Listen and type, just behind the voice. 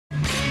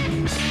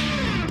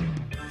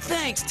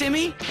Thanks,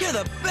 Timmy. You're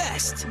the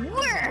best.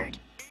 Word!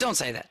 Don't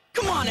say that.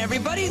 Come on,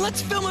 everybody.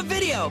 Let's film a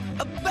video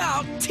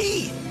about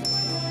teeth.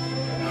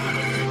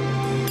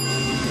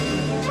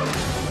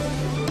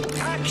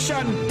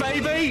 Action,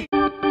 baby!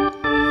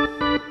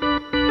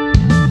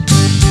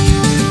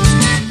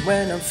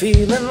 When I'm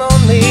feeling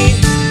lonely,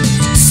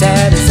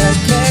 sad as I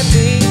can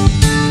be,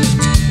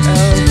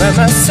 I'll find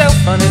myself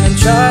on an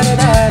uncharted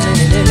island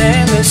in an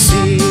endless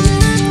sea.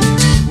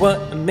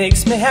 What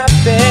makes me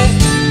happy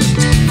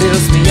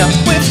fills me up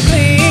with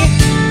glee.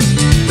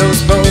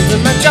 Those bones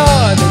in my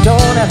jaw, they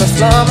don't have a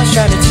flaw. My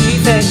shiny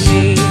teeth and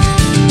me.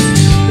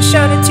 My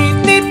shiny teeth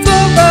need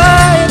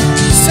fluoride,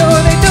 so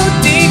they don't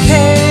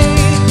decay.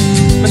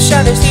 My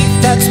shiny teeth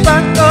that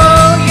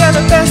sparkle, you're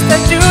the best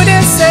at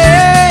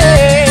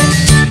daresay.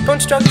 Bone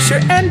structure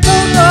and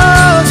bone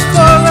loss,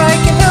 fluoride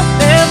can help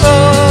them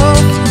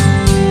both.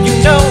 You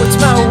know it's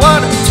my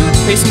water,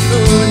 toothpaste and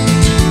food.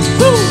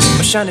 Woo!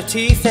 My shiny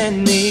teeth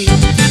and me.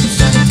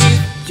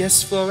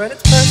 Yes, fluoride,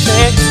 it's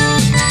perfect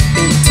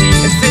in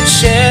teeth and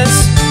fishes.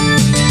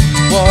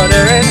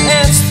 Water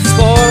enhanced,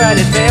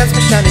 fluoride advanced.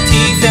 My shiny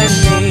teeth and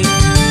me.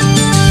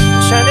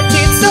 My shiny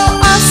teeth so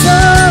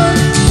awesome,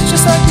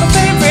 just like my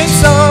favorite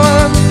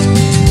song.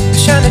 My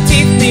shiny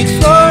teeth need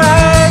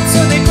fluoride,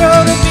 so they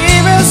grow to be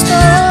real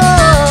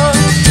strong.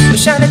 My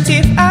shiny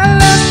teeth, I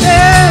love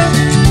them,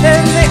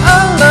 and they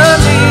all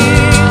love me.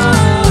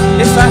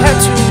 If I had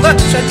too much,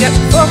 I'd get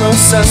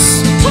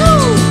fluorosis.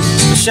 Woo!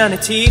 My shiny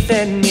teeth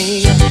and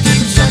me.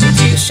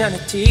 My shiny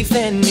teeth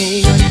and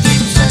me.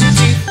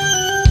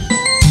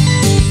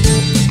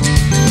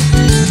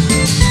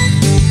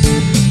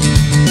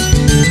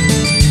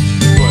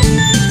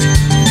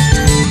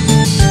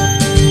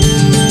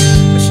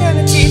 My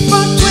shiny teeth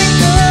will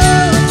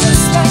twinkle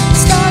just like the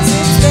stars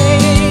in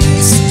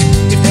space.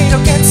 If they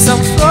don't get some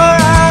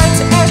fluoride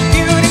to add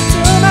beauty to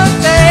my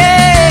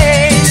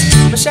face.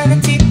 My shiny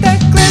teeth that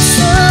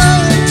glisten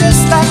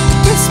just like the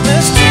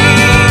Christmas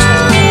tree.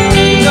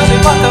 You know they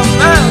walk a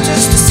mile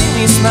just to see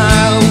me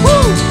smile.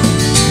 Woo!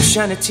 My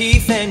shiny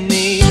teeth and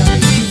me.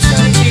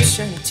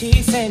 Shiny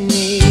teeth and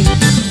me.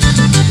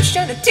 My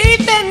shiny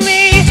teeth and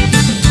me.